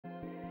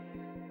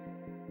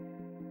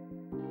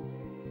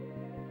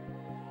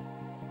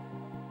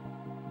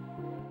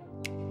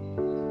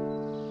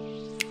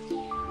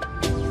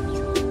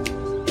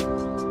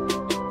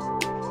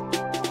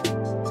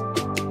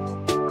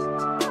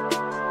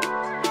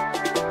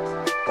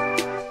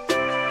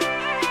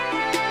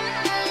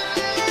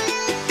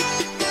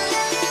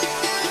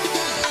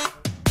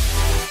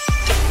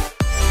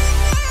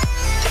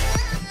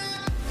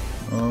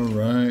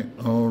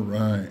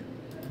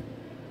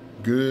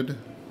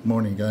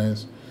Morning,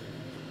 guys.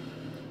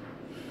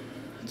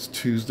 It's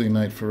Tuesday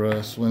night for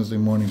us, Wednesday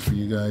morning for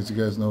you guys. You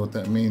guys know what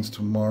that means.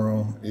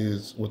 Tomorrow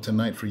is, well,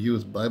 tonight for you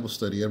is Bible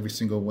study. Every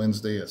single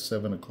Wednesday at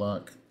 7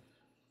 o'clock,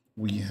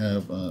 we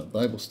have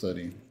Bible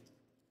study.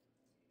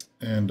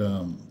 And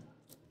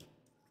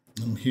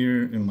I'm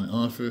here in my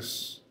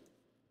office.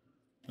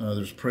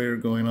 There's prayer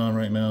going on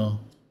right now.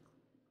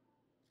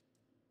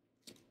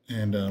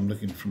 And I'm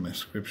looking for my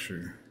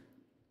scripture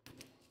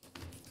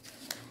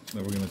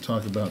that we're going to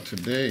talk about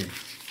today.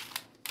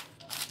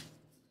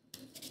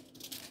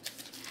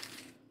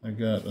 I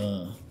got,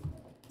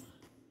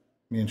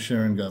 me and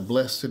Sharon got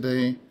blessed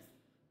today.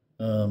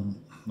 I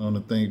want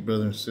to thank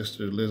brother and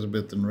sister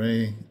Elizabeth and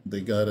Ray.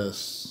 They got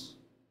us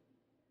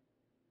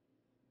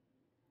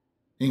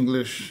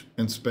English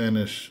and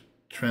Spanish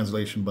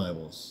translation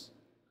Bibles.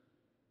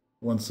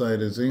 One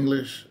side is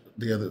English,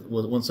 the other,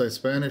 well, one side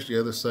Spanish, the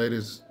other side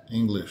is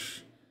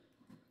English.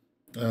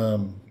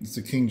 It's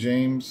the King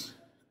James,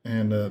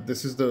 and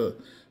this is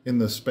in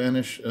the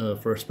Spanish,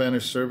 for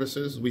Spanish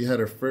services. We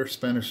had our first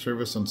Spanish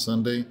service on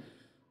Sunday,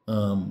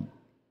 and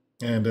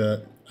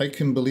I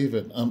can believe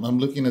it. I'm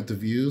looking at the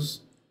views,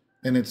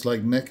 and it's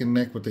like neck and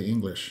neck with the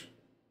English.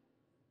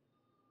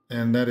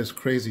 And that is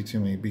crazy to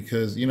me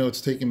because, you know,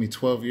 it's taken me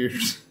 12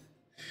 years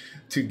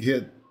to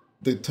get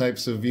the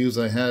types of views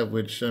I have,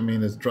 which, I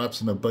mean, is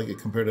drops in a bucket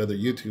compared to other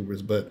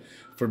YouTubers. But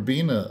for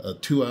being a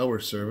 2-hour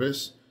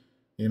service,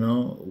 you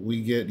know,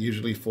 we get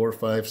usually 400,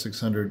 500,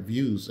 600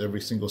 views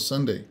every single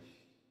Sunday.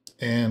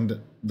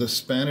 And the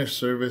Spanish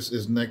service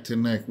is neck to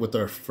neck with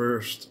our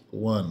first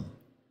one.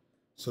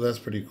 So that's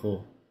pretty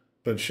cool.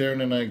 But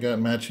Sharon and I got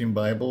matching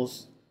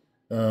Bibles.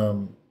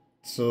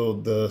 So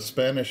the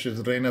Spanish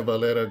is Reina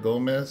Valera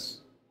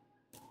Gomez.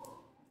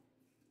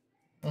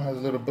 Oh, it has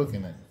a little book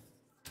in it.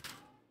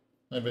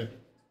 Hi, babe.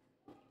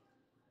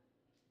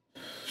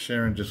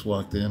 Sharon just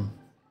walked in.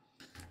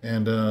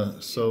 And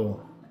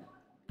so,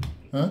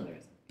 huh?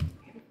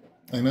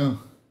 I know.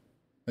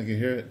 I can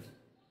hear it.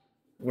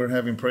 We're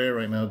having prayer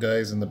right now,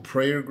 guys, and the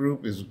prayer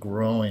group is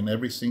growing.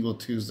 Every single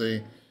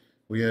Tuesday,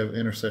 we have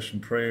intercession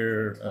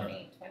prayer.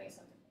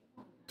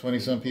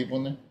 20-some people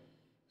in there.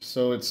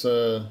 So it's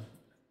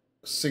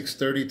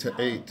 6:30 to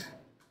 8.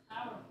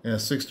 Yeah,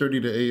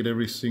 6:30 to 8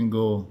 every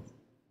single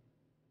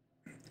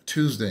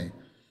Tuesday.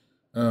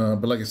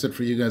 But like I said,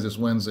 for you guys, it's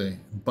Wednesday.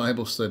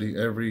 Bible study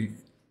every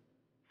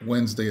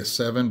Wednesday at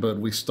 7, but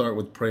we start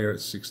with prayer at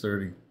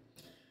 6:30.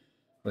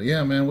 But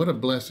yeah, man, what a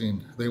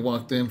blessing. They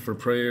walked in for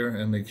prayer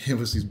and they gave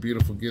us these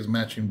beautiful gifts,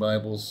 matching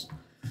Bibles.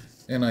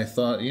 And I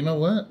thought, you know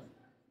what?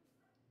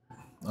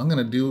 I'm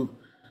going to do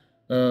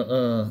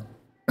the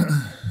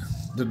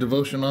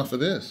devotion off of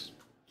this.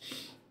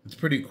 It's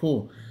pretty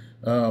cool.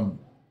 The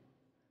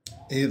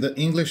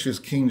English is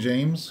King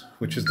James,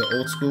 which is the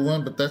old school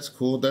one, but that's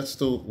cool. That's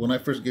still, when I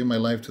first gave my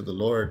life to the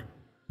Lord,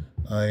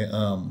 hold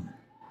on,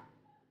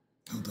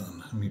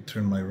 let me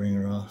turn my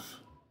ringer off.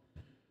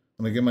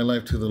 When I gave my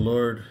life to the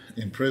Lord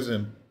in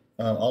prison,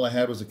 all I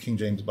had was a King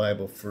James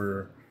Bible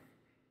for,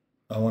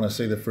 I want to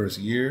say, the first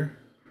year.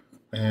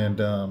 And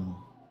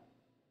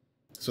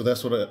so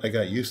that's what I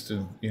got used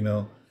to, you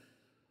know.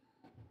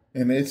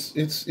 And it's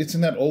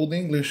in that old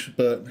English,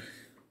 but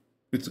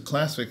it's a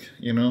classic,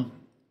 you know.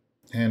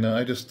 And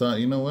I just thought,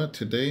 you know what,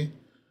 today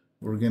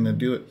we're going to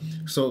do it.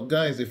 So,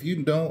 guys, if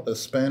you know a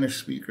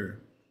Spanish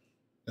speaker,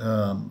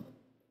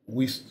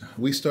 we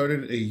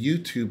started a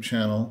YouTube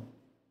channel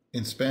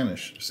in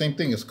Spanish. Same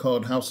thing. It's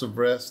called House of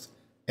Rest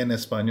en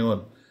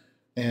Español.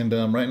 And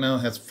right now it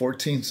has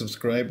 14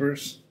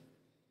 subscribers.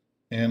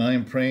 And I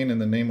am praying in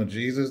the name of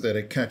Jesus that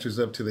it catches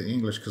up to the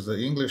English, because the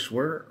English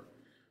were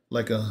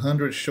like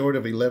 100 short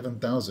of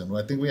 11,000.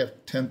 I think we have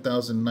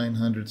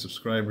 10,900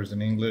 subscribers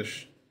in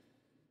English.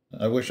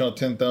 I wish all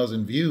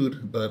 10,000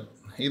 viewed, but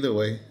either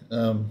way,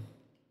 right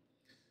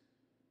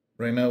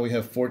now we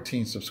have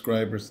 14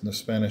 subscribers in the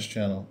Spanish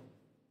channel.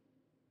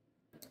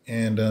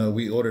 And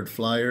we ordered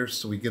flyers,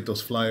 so we get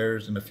those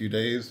flyers in a few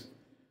days.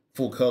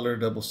 Full color,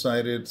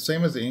 double-sided,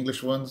 same as the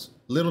English ones.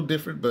 Little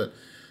different, but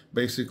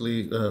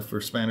basically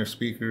for Spanish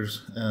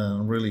speakers.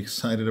 I'm really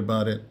excited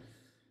about it.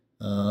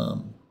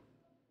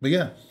 But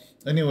yeah,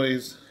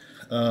 anyways,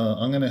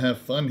 I'm going to have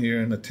fun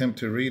here and attempt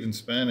to read in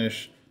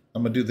Spanish.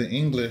 I'm going to do the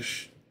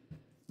English,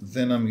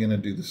 then I'm going to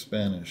do the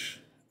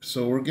Spanish.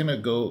 So we're going to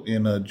go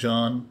in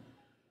John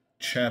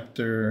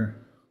chapter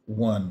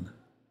 1.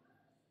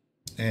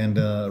 And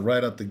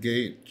right out the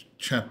gate,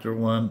 chapter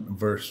 1,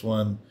 verse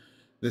 1.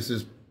 This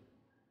is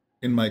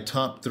in my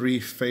top 3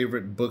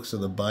 favorite books of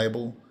the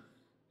Bible.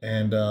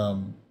 And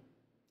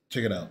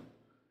check it out.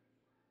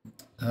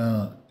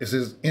 It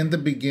says, in the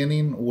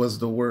beginning was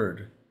the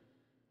Word,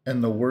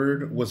 and the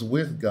Word was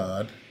with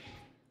God,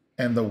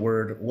 and the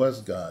Word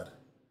was God.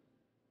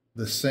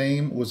 The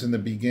same was in the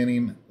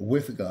beginning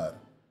with God.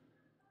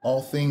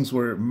 All things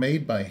were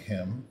made by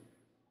him,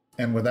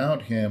 and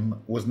without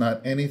him was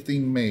not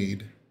anything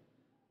made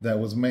that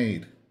was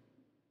made.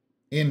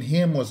 In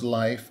him was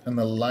life, and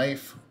the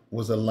life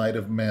was the light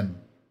of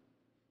men.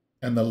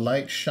 And the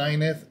light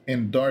shineth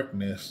in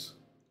darkness,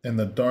 and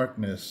the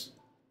darkness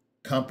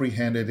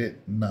comprehended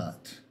it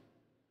not.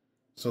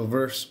 So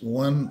verse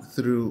 1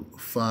 through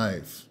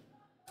 5.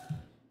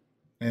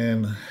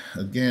 And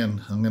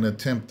again, I'm going to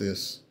attempt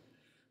this.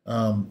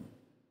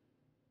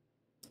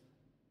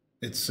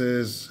 It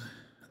says,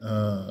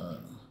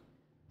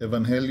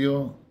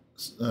 Evangelio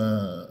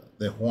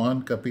de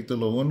Juan,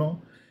 capítulo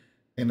 1.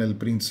 En el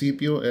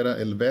principio era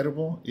el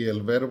verbo, y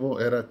el verbo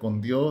era con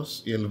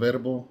Dios, y el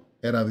verbo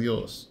era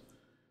Dios.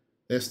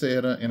 Este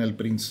era en el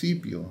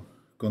principio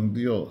con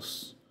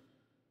Dios.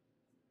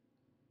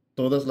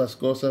 Todas las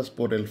cosas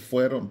por él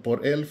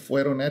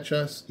fueron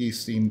hechas, y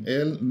sin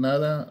él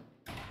nada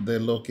de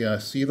lo que ha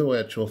sido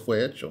hecho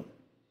fue hecho.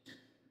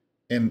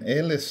 En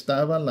él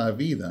estaba la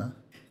vida,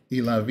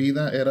 y la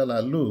vida era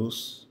la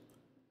luz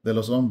de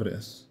los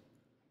hombres.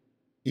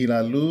 Y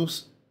la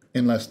luz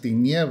en las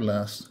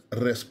tinieblas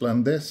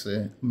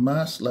resplandece,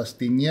 mas las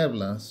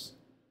tinieblas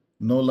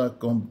no la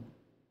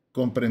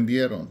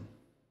comprendieron.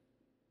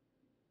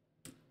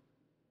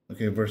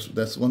 Okay,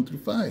 that's 1 through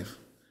 5.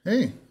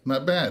 Hey,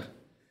 not bad.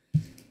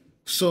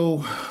 So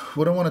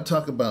what I want to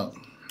talk about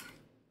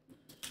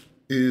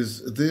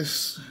is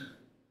this.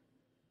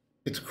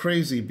 It's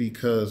crazy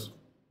because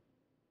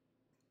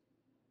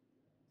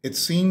it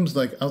seems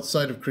like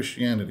outside of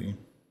Christianity,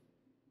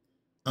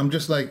 I'm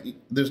just like,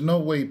 there's no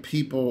way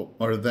people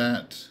are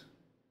that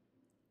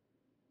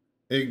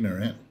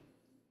ignorant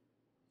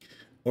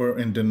or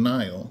in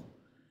denial,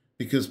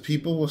 because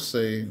people will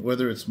say,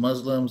 whether it's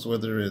Muslims,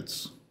 whether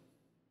it's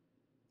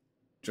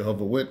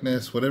Jehovah's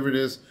Witness, whatever it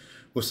is,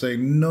 will say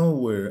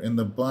nowhere in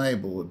the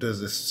Bible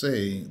does it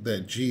say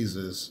that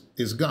Jesus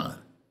is God.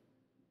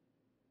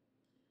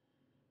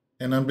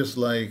 And I'm just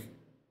like,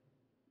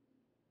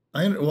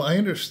 I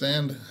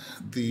understand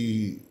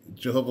the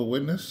Jehovah's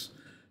Witness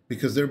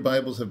because their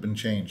Bibles have been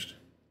changed.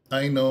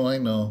 I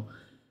know.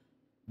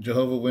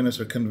 Jehovah's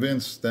Witnesses are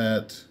convinced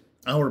that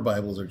our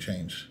Bibles are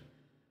changed.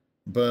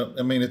 But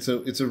I mean, it's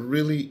a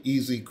really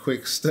easy,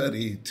 quick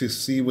study to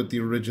see what the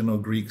original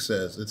Greek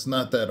says. It's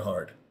not that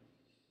hard.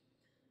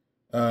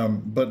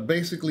 But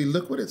basically,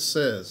 look what it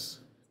says.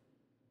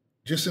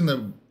 Just in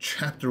the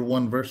chapter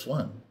 1, verse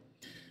 1.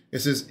 It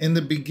says, in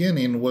the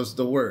beginning was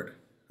the Word.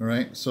 All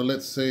right? So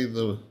let's say in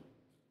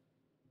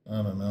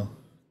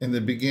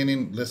the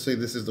beginning, let's say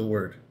this is the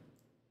Word.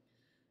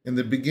 In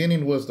the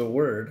beginning was the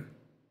Word,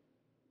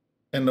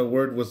 and the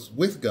Word was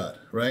with God,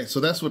 right?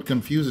 So that's what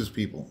confuses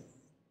people.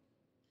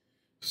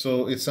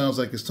 So it sounds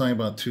like it's talking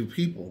about two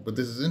people, but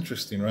this is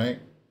interesting, right?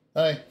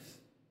 Hi.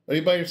 Are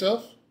you by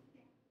yourself?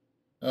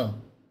 Oh.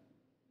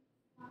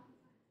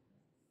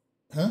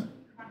 Huh?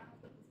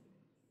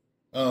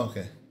 Oh,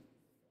 okay.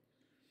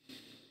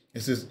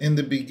 It says, in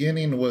the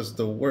beginning was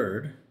the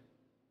Word,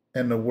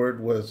 and the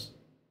Word was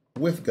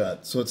with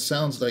God. So it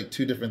sounds like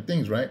two different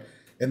things, right?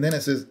 And then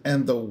it says,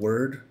 and the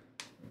Word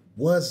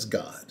was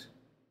God.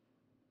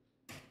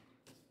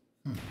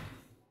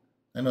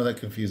 I know that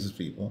confuses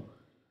people,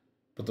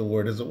 but the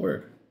Word is a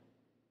word.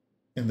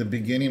 In the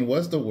beginning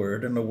was the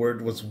Word, and the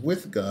Word was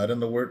with God,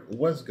 and the Word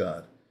was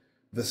God.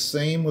 The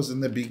same was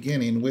in the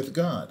beginning with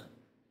God.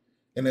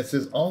 And it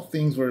says, all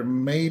things were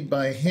made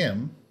by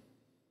him,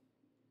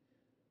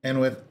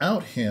 and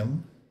without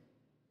him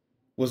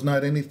was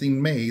not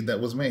anything made that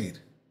was made.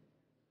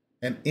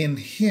 And in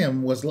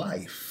him was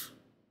life,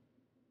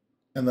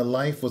 and the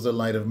life was the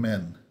light of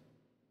men.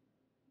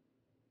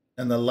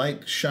 And the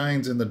light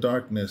shines in the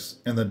darkness,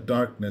 and the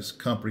darkness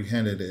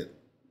comprehended it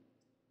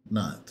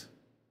not.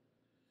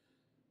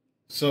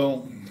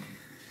 So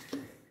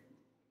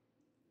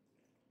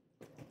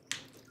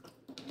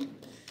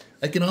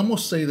I can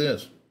almost say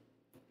this.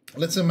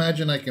 Let's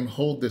imagine I can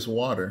hold this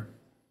water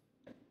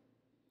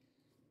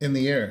in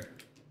the air.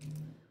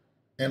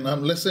 And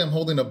let's say I'm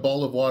holding a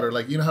ball of water.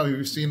 Like, you know how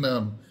you've seen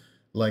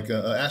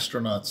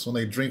astronauts, when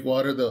they drink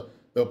water,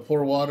 they'll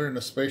pour water in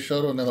a space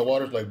shuttle, and then the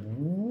water's like,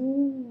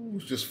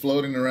 woo, just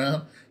floating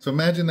around. So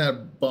imagine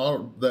that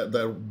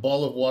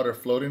ball of water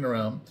floating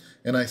around.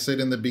 And I said,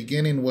 in the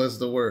beginning was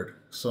the Word.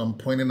 So I'm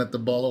pointing at the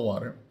ball of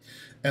water.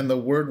 And the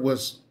Word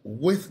was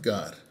with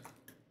God.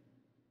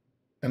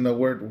 And the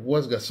Word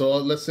was God. So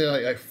let's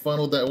say I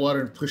funneled that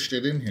water and pushed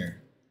it in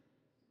here.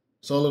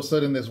 So all of a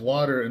sudden, this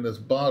water in this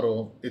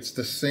bottle, it's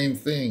the same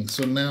thing.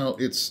 So now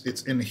it's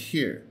in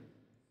here.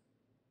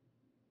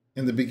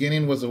 In the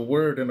beginning was a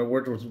Word, and the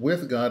Word was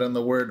with God, and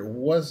the Word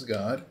was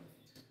God.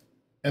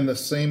 And the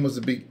same was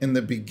in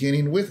the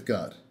beginning with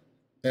God.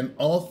 And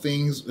all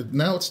things,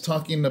 now it's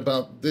talking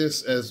about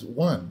this as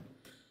one.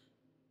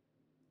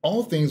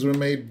 All things were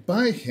made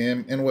by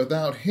him, and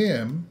without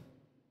him,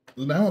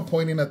 now I'm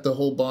pointing at the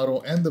whole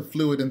bottle and the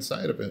fluid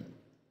inside of it.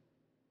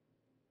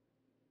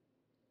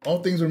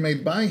 All things were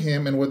made by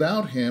him, and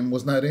without him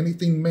was not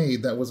anything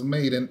made that was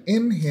made, and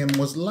in him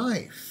was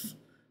life.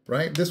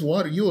 Right? This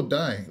water, you will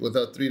die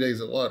without 3 days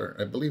of water.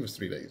 I believe it's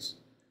 3 days.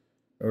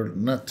 Or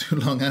not too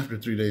long after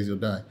 3 days, you'll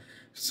die.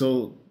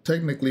 So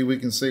technically, we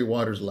can say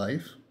water's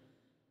life.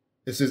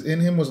 It says,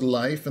 in him was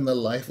life, and the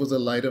life was the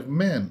light of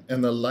men,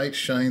 and the light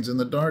shines in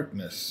the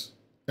darkness,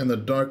 and the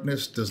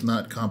darkness does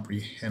not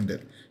comprehend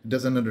it. It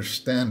doesn't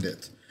understand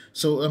it.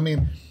 So, I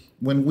mean,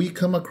 when we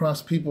come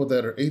across people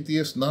that are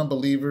atheists,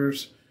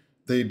 non-believers,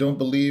 they don't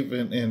believe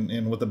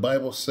in what the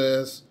Bible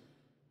says,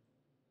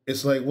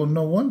 it's like, well,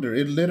 no wonder.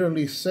 It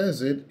literally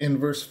says it in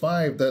verse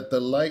 5 that the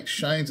light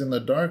shines in the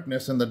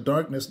darkness, and the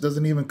darkness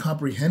doesn't even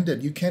comprehend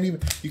it. You can't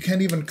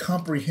even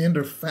comprehend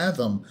or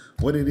fathom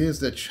what it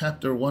is that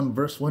chapter 1,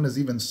 verse 1 is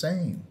even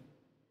saying.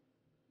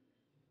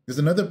 There's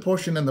another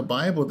portion in the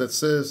Bible that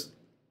says,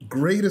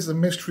 great is the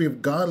mystery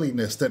of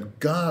godliness, that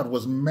God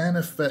was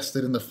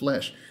manifested in the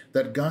flesh,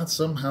 that God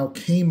somehow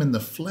came in the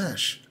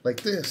flesh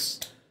like this,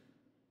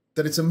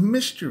 that it's a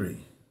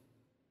mystery,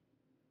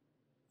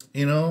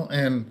 you know,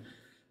 and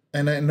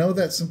I know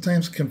that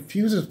sometimes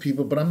confuses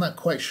people, but I'm not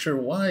quite sure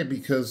why,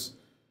 because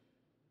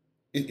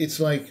it's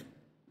like,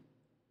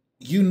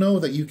 you know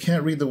that you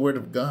can't read the Word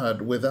of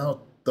God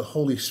without the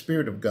Holy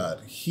Spirit of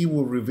God. He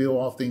will reveal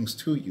all things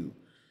to you.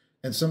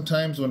 And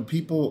sometimes when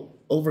people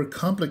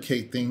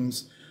overcomplicate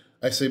things,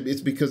 I say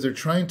it's because they're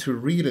trying to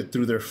read it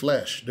through their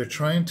flesh. They're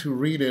trying to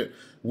read it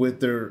with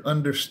their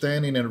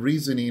understanding and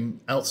reasoning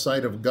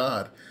outside of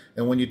God.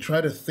 And when you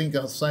try to think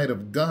outside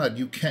of God,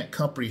 you can't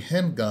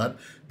comprehend God,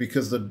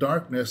 because the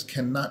darkness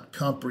cannot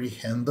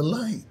comprehend the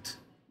light.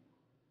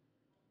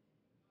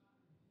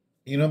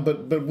 You know,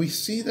 but we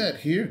see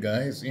that here,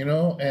 guys, you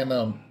know,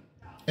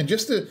 and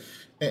just to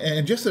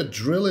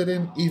drill it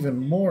in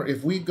even more,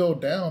 if we go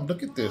down,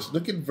 look at this,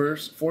 look at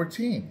verse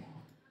 14.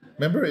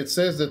 Remember, it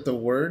says that the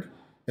Word,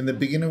 in the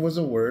beginning was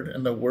a Word,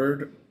 and the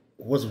Word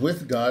was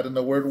with God, and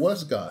the Word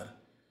was God.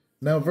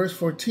 Now, verse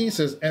 14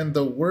 says, and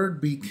the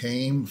Word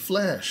became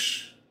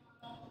flesh.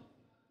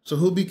 So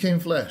who became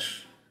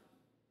flesh?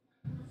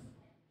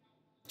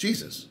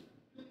 Jesus.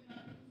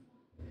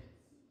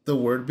 The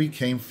Word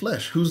became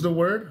flesh. Who's the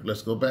Word?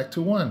 Let's go back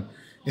to 1.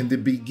 In the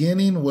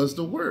beginning was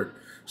the Word.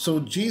 So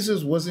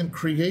Jesus wasn't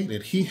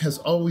created. He has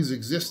always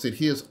existed.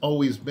 He has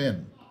always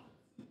been.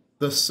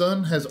 The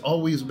Son has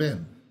always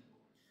been.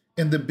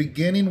 In the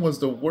beginning was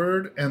the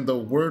Word, and the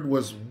Word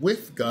was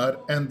with God,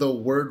 and the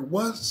Word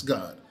was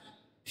God.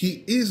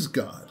 He is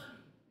God.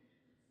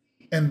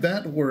 And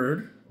that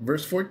Word,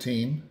 verse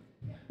 14,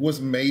 was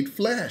made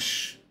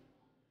flesh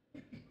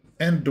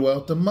and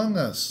dwelt among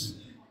us.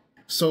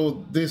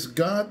 So this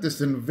God, this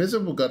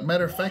invisible God,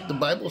 matter of fact, the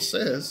Bible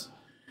says,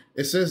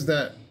 it says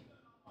that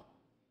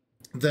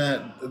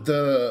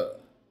the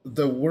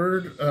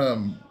Word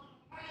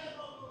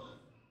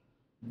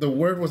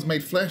was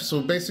made flesh.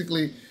 So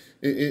basically,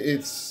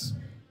 it's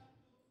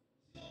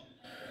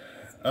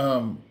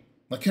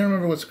I can't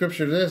remember what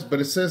scripture it is, but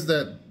it says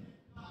that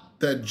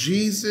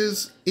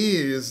Jesus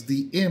is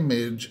the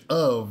image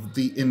of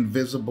the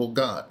invisible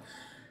God.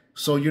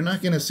 So you're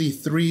not going to see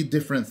 3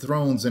 different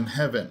thrones in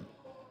heaven.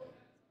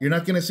 You're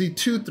not going to see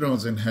 2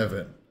 thrones in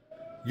heaven.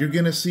 You're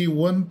going to see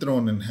 1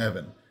 throne in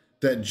heaven.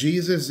 That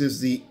Jesus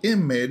is the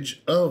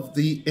image of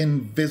the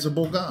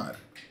invisible God.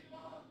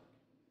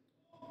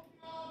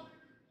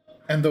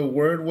 And the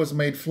Word was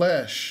made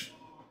flesh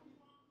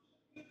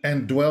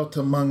and dwelt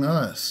among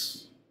us.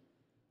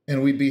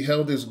 And we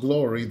beheld his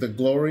glory, the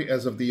glory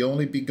as of the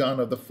only begotten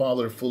of the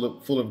Father,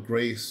 full of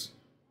grace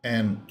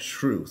and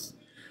truth.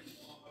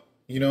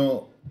 You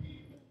know,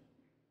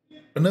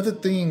 another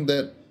thing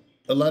that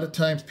a lot of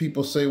times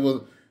people say,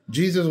 well,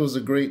 Jesus was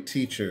a great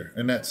teacher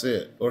and that's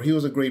it. Or he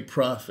was a great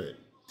prophet.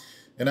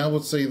 And I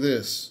would say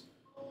this.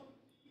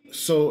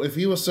 So if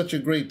he was such a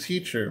great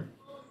teacher,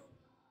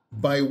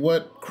 by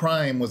what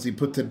crime was he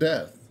put to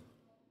death?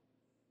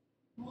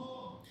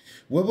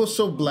 What was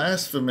so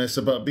blasphemous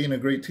about being a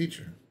great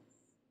teacher?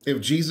 If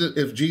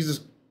Jesus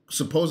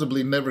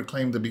supposedly never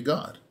claimed to be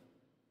God.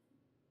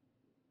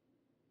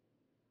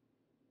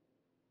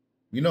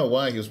 You know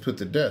why he was put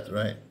to death,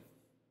 right?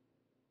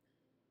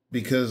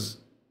 Because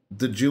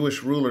the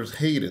Jewish rulers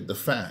hated the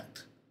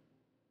fact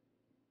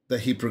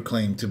that he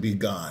proclaimed to be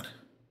God,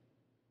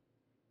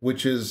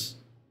 which is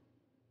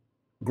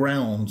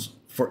grounds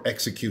for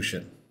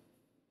execution.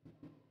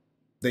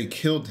 They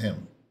killed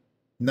him,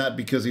 not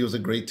because he was a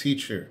great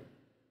teacher.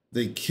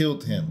 They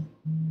killed him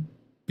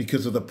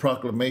because of the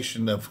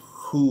proclamation of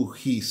who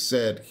he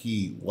said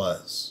he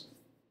was.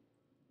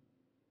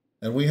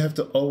 And we have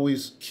to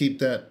always keep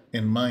that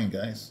in mind,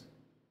 guys.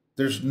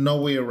 There's no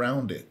way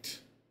around it.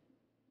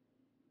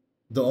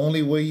 The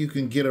only way you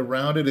can get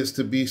around it is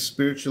to be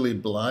spiritually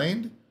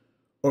blind,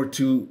 or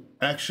to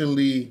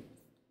actually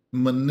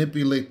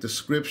manipulate the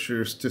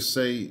scriptures to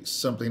say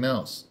something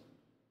else.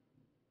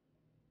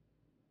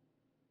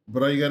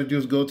 But all you got to do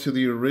is go to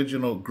the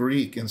original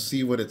Greek and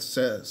see what it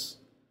says.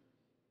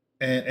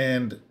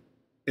 And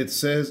it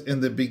says,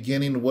 in the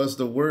beginning was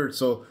the Word.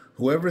 So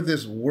whoever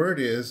this Word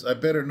is, I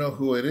better know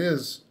who it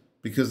is,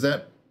 because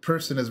that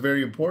person is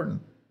very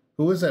important.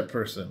 Who is that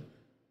person?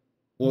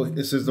 Well,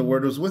 it says the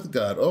Word was with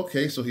God.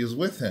 Okay, so he was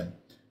with him.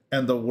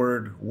 And the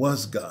Word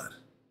was God.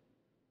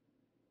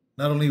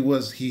 Not only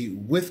was he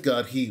with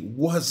God, he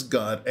was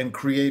God and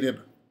created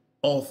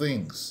all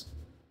things.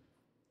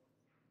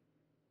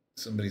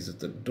 Somebody's at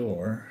the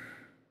door.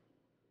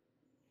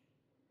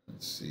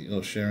 Let's see.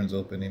 Oh, Sharon's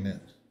opening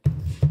it.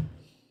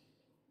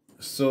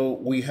 So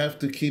we have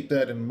to keep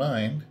that in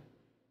mind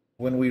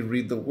when we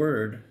read the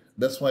word.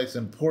 That's why it's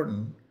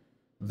important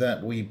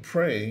that we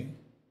pray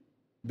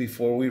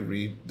before we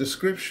read the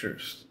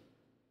scriptures.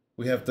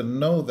 We have to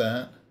know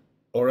that,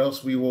 or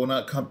else we will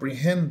not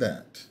comprehend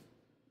that.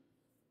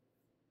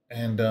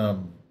 And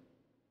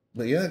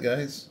but yeah,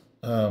 guys,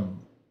 to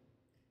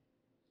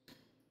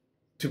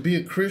be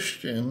a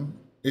Christian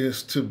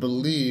is to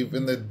believe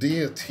in the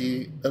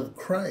deity of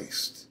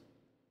Christ.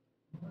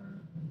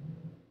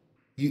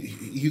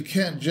 You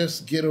can't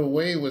just get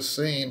away with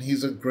saying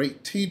he's a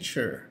great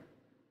teacher.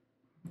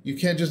 You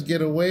can't just get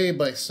away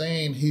by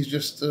saying he's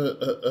just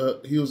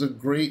he was a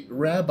great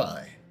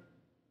rabbi.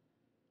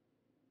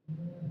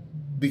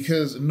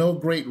 Because no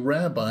great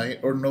rabbi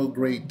or no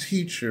great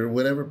teacher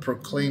would ever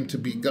proclaim to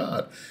be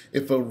God.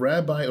 If a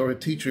rabbi or a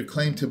teacher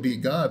claimed to be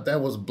God,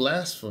 that was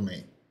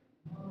blasphemy.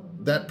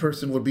 That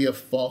person would be a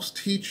false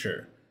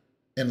teacher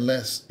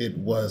unless it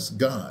was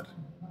God.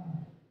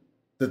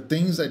 The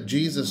things that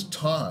Jesus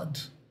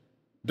taught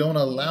don't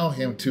allow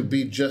him to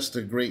be just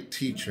a great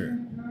teacher.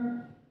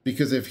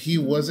 Because if he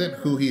wasn't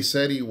who he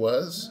said he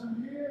was,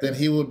 then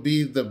he would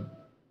be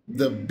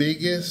the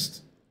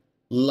biggest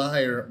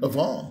liar of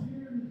all.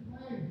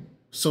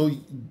 So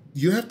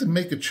you have to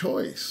make a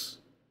choice.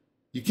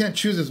 You can't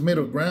choose this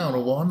middle ground.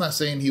 Well, I'm not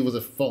saying he was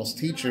a false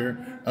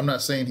teacher. I'm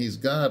not saying he's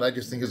God. I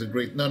just think he's a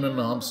great... No,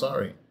 I'm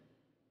sorry.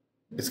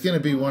 It's going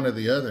to be one or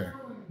the other.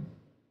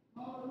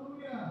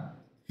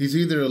 He's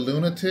either a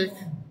lunatic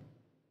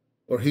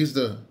or he's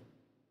the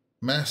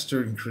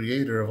master and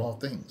creator of all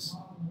things.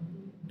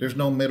 There's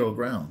no middle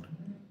ground.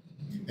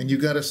 And you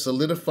got to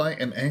solidify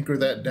and anchor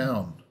that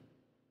down.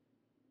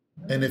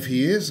 And if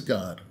he is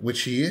God,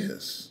 which he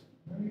is,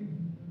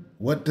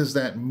 what does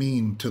that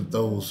mean to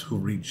those who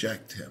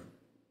reject him?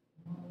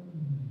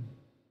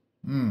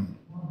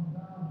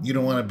 You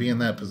don't want to be in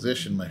that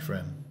position, my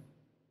friend.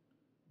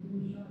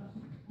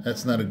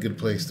 That's not a good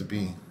place to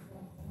be.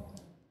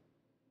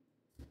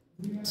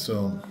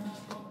 So,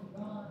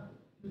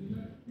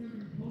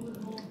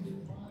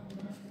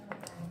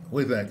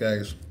 with that,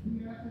 guys,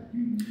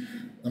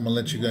 I'm going to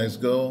let you guys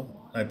go.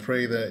 I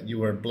pray that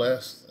you are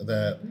blessed,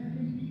 that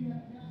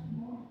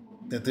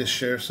this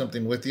shares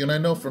something with you. And I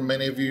know for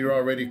many of you, you're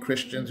already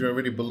Christians, you're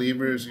already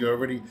believers, you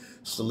already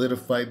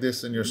solidified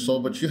this in your soul,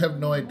 but you have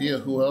no idea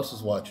who else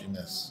is watching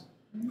this,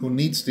 who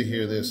needs to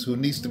hear this, who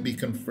needs to be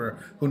confirmed,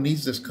 who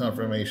needs this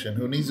confirmation,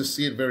 who needs to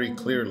see it very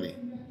clearly,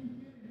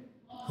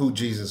 who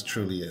Jesus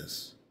truly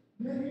is.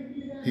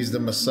 He's the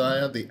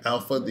Messiah, the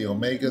Alpha, the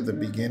Omega, the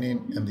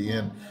beginning, and the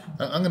end.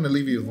 I'm going to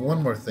leave you with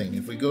one more thing.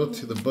 If we go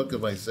to the book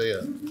of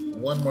Isaiah,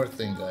 one more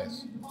thing,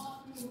 guys,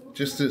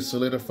 just to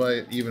solidify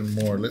it even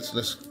more.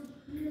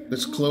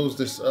 Let's close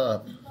this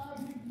up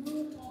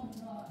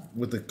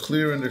with a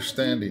clear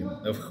understanding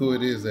of who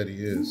it is that he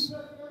is.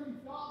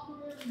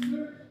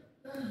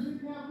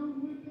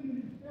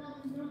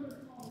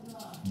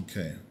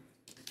 Okay.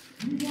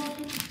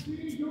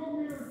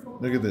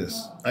 Look at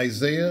this.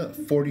 Isaiah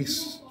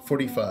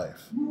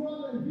 45,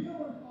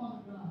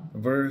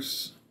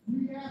 verse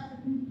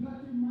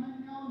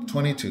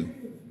 22.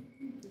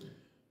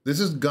 This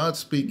is God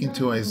speaking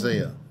to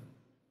Isaiah.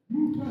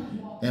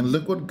 And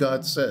look what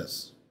God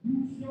says.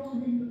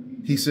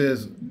 He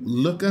says,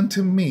 "Look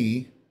unto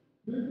me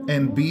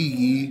and be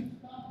ye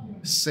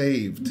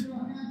saved."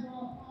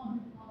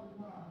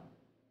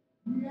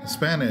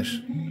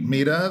 Spanish,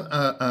 mirad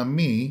a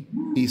mí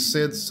y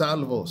sed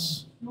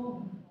salvos.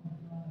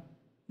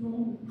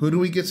 Who do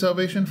we get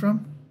salvation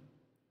from?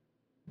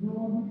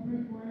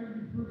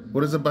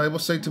 What does the Bible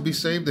say to be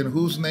saved? In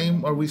whose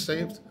name are we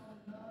saved?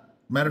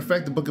 Matter of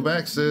fact, the book of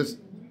Acts says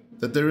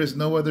that there is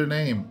no other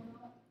name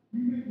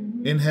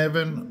in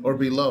heaven or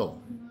below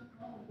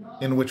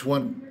in which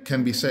one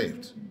can be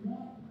saved,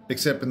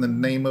 except in the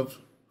name of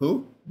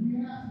who?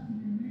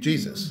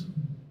 Jesus.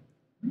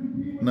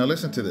 Now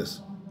listen to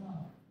this.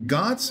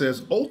 God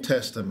says, Old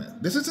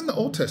Testament, this is in the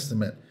Old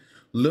Testament,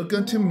 "Look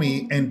unto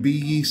me and be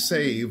ye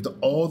saved,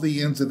 all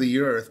the ends of the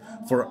earth,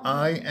 for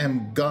I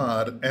am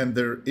God and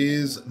there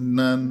is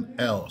none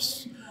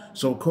else."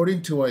 So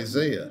according to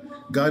Isaiah,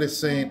 God is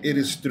saying, it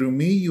is through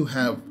me you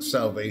have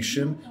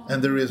salvation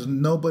and there is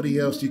nobody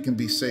else you can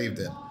be saved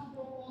in.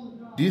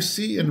 Do you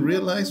see and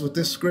realize what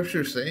this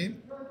scripture is saying?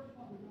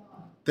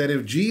 That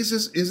if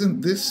Jesus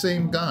isn't this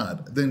same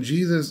God, then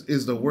Jesus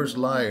is the worst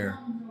liar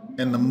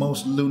and the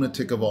most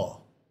lunatic of all.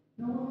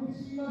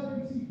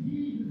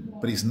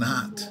 But he's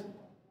not.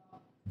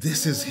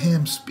 This is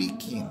him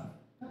speaking.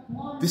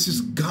 This is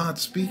God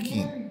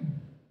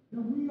speaking.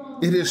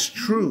 It is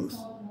truth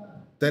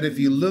that if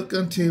you look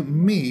unto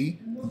me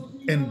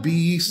and be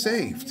ye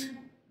saved,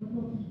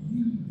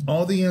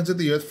 all the ends of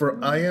the earth, for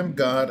I am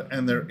God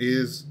and there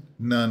is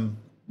none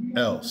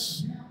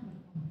else.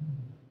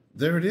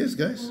 There it is,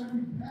 guys.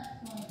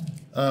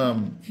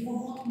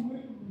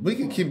 We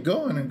can keep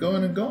going and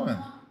going and going.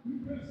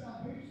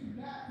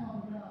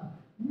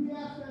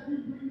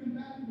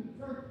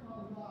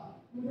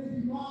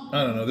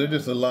 I don't know. There's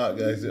just a lot,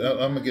 guys. I'm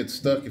going to get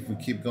stuck if we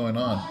keep going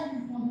on.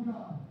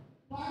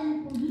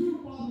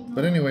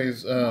 But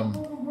anyways,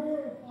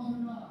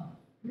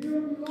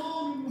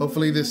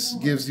 Hopefully this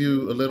gives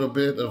you a little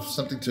bit of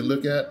something to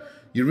look at.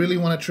 You really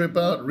want to trip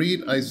out?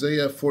 Read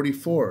Isaiah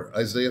 44,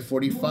 Isaiah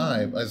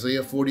 45,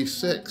 Isaiah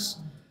 46.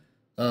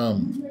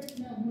 And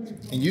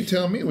you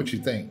tell me what you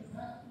think.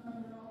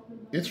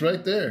 It's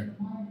right there.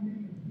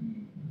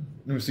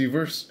 Let me see,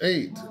 verse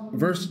 8.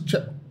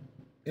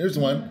 Here's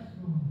one.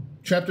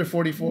 Chapter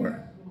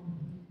 44.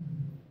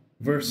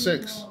 Verse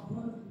 6.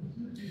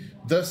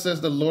 Thus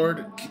says the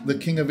Lord, the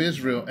King of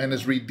Israel, and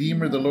his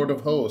Redeemer, the Lord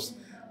of hosts.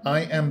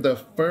 I am the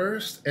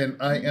first and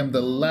I am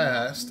the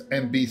last,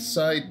 and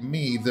beside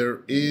me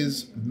there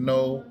is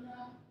no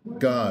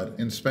God.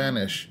 In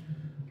Spanish.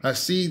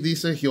 Así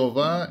dice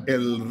Jehová,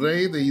 el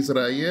Rey de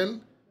Israel,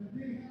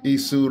 y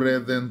su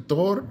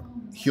Redentor,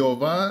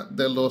 Jehová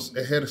de los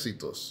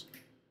ejércitos.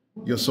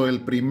 Yo soy el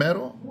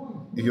primero,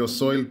 y yo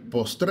soy el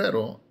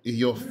postrero,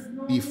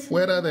 y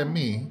fuera de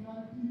mí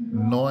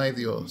no hay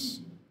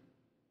Dios.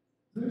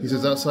 He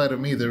says, outside of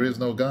me there is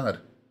no God.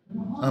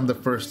 I'm the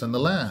first and the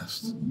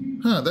last.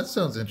 That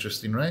sounds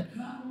interesting, right?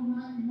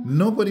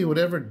 Nobody would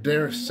ever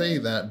dare say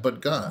that but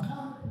God.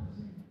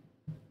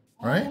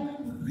 Right?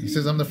 He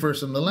says, I'm the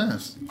first and the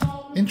last.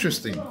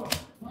 Interesting.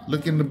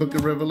 Look in the book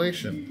of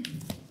Revelation.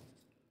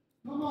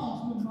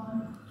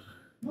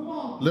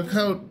 Look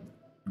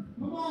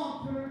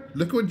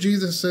what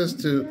Jesus says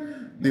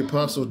to the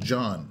Apostle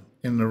John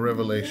in the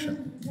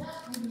Revelation.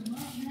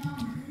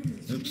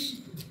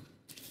 Oops.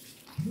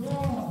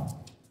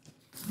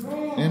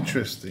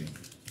 Interesting.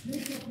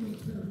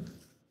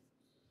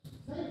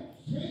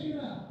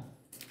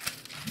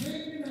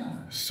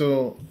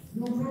 So,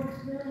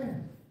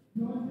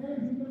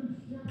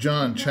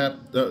 John,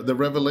 the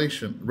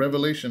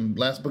Revelation,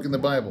 last book in the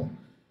Bible,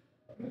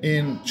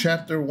 in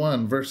chapter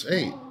 1, verse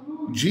 8,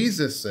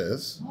 Jesus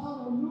says,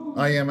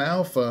 I am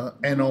Alpha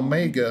and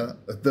Omega,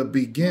 the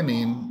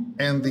beginning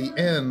and the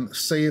end,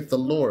 saith the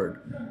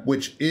Lord,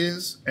 which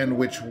is and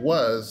which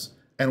was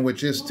and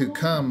which is to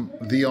come,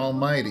 the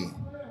Almighty.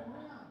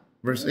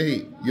 Verse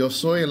 8, yo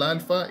soy el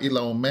alfa y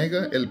la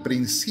omega, el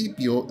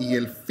principio y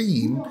el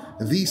fin,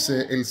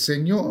 dice el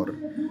Señor,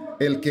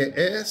 el que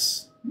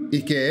es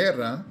y que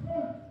era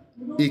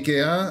y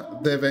que ha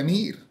de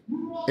venir,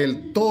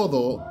 el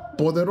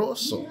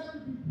todopoderoso.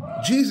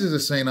 Jesus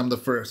is saying, I'm the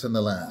first and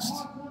the last.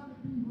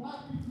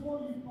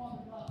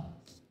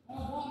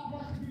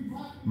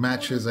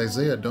 Matches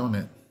Isaiah, don't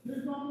it?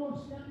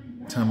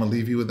 Time to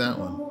leave you with that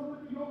one.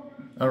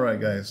 All right,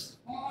 guys.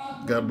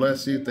 God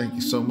bless you. Thank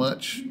you so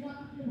much.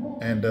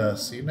 And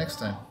see you next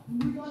time.